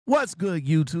What's good,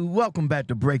 YouTube? Welcome back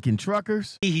to Breaking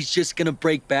Truckers. He's just gonna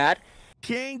break bad.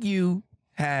 Can you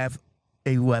have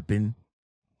a weapon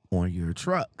on your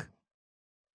truck?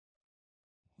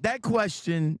 That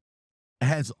question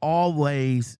has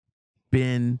always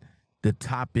been the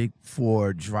topic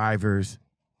for drivers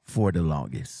for the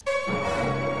longest.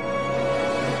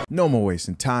 No more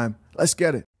wasting time. Let's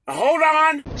get it. Hold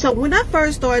on. So when I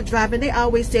first started driving, they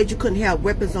always said you couldn't have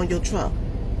weapons on your truck.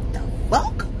 The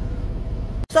fuck?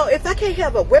 So if I can't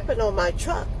have a weapon on my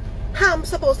truck, how am I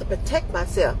supposed to protect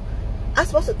myself? I'm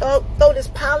supposed to throw this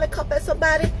pilot cup at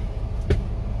somebody?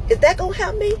 Is that gonna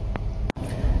help me?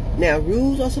 Now,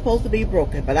 rules are supposed to be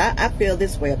broken, but I feel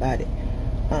this way about it.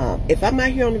 If I'm out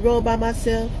here on the road by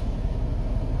myself,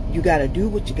 you gotta do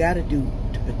what you gotta do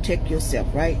to protect yourself,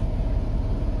 right?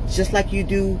 Just like you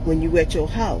do when you at your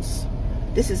house.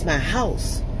 This is my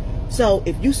house. So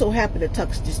if you so happen to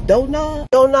touch this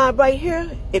doorknob right here,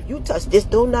 if you touch this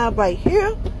doorknob right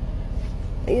here,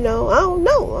 you know, I don't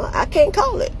know. I can't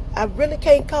call it. I really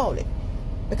can't call it.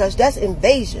 Because that's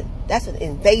invasion. That's an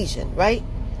invasion, right?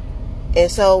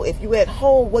 And so if you at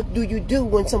home, what do you do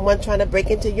when someone's trying to break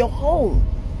into your home?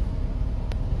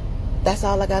 That's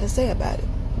all I got to say about it.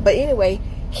 But anyway,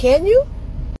 can you?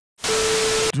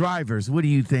 Drivers, what do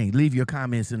you think? Leave your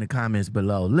comments in the comments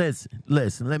below.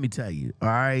 Listen, let me tell you, all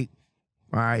right?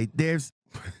 There's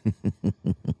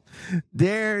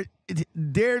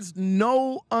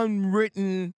no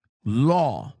unwritten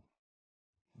law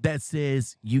that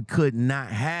says you could not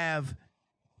have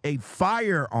a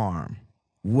firearm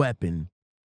weapon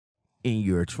in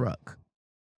your truck.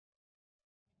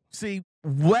 See,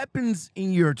 weapons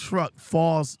in your truck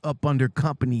falls up under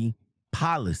company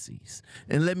policies.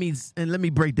 And let me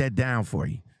break that down for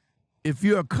you. If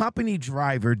you're a company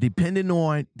driver, depending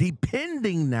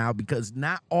now, because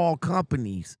not all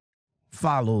companies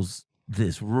follows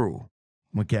this rule,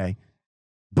 okay?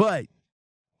 But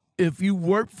if you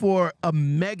work for a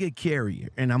mega carrier,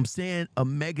 and I'm saying a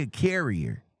mega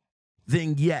carrier,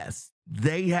 then yes,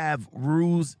 they have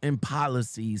rules and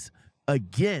policies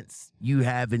against you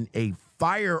having a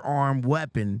firearm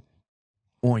weapon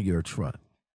on your truck.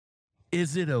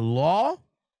 Is it a law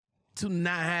to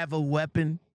not have a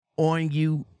weapon on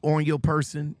you, on your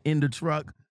person in the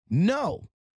truck? No,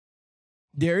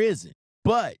 there isn't.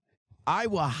 But I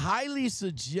will highly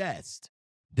suggest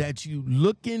that you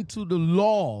look into the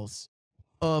laws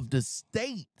of the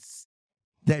states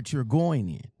that you're going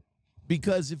in.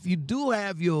 Because if you do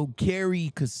have your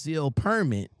carry conceal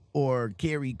permit or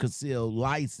carry conceal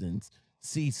license,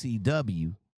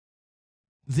 CCW,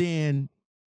 then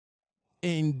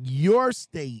in your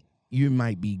state, you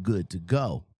might be good to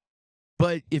go.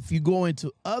 But if you go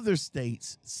into other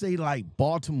states, say like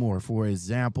Baltimore, for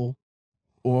example,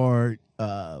 or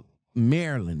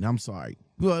Maryland,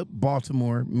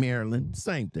 Baltimore, Maryland,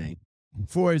 same thing.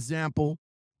 For example,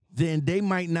 then they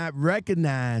might not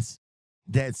recognize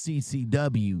that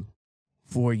CCW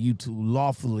for you to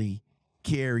lawfully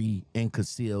carry and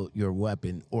conceal your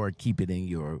weapon or keep it in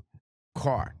your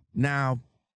car. Now,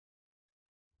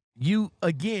 you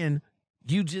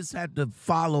just have to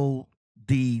follow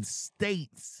the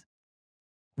states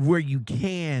where you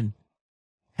can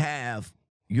have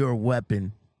your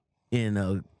weapon in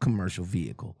a commercial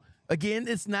vehicle. Again,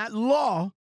 it's not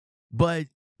law, but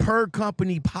per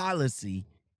company policy,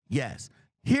 yes.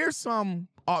 Here's some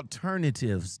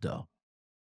alternatives, though.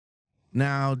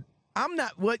 Now,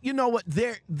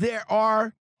 there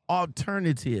are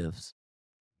alternatives,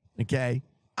 okay?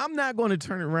 I'm not going to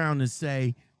turn around and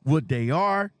say what they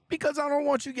are, because I don't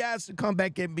want you guys to come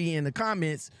back at me in the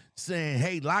comments saying,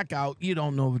 hey, Lockout, you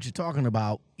don't know what you're talking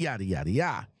about, yada, yada,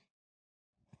 yada.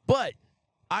 But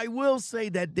I will say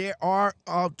that there are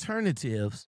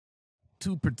alternatives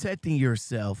to protecting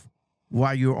yourself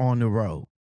while you're on the road.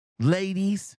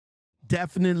 Ladies,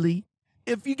 definitely,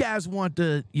 if you guys want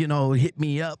to, hit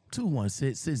me up,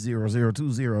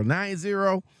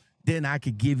 216-600-2090, then I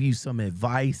could give you some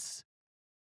advice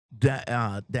that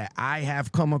I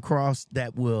have come across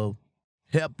that will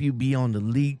help you be on the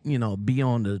be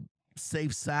on the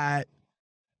safe side.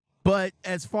 But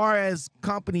as far as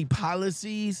company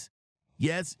policies,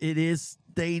 yes, it is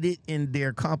stated in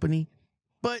their company.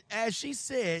 But as she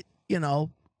said,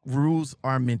 rules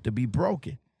are meant to be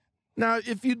broken. Now,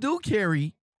 if you do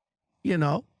carry,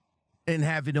 and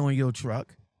have it on your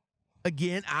truck,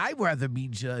 again, I'd rather be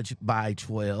judged by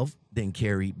 12 than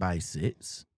carried by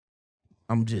 6.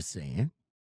 I'm just saying.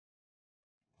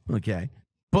 Okay.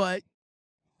 But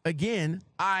again,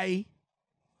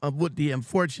 with the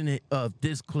unfortunate of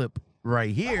this clip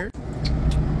right here.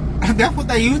 That's what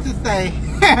they used to say.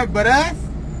 But us,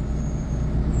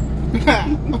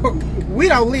 We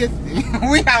don't listen.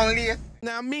 We don't listen.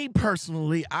 Now, me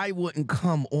personally, I wouldn't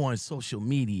come on social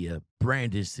media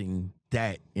brandishing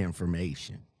that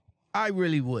information. I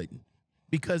really wouldn't.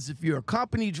 Because if you're a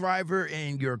company driver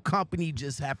and your company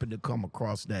just happened to come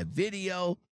across that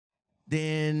video,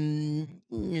 then,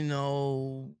 you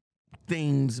know,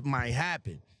 things might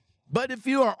happen. But if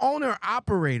you're an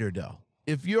owner-operator, though,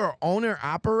 if you're an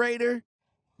owner-operator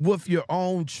with your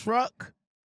own truck,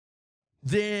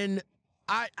 then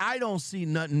I don't see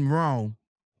nothing wrong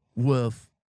with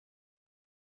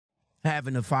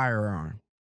having a firearm.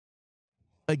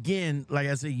 Again, like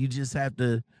I said, you just have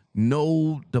to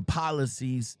know the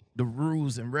policies, the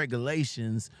rules and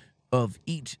regulations of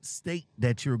each state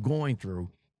that you're going through,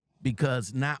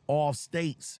 because not all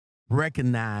states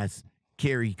recognize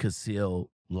carry concealed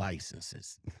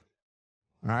licenses.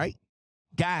 All right?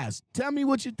 Guys, tell me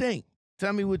what you think.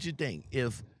 Tell me what you think.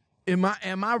 Am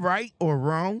I right or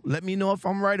wrong? Let me know if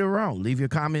I'm right or wrong. Leave your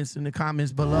comments in the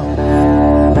comments below.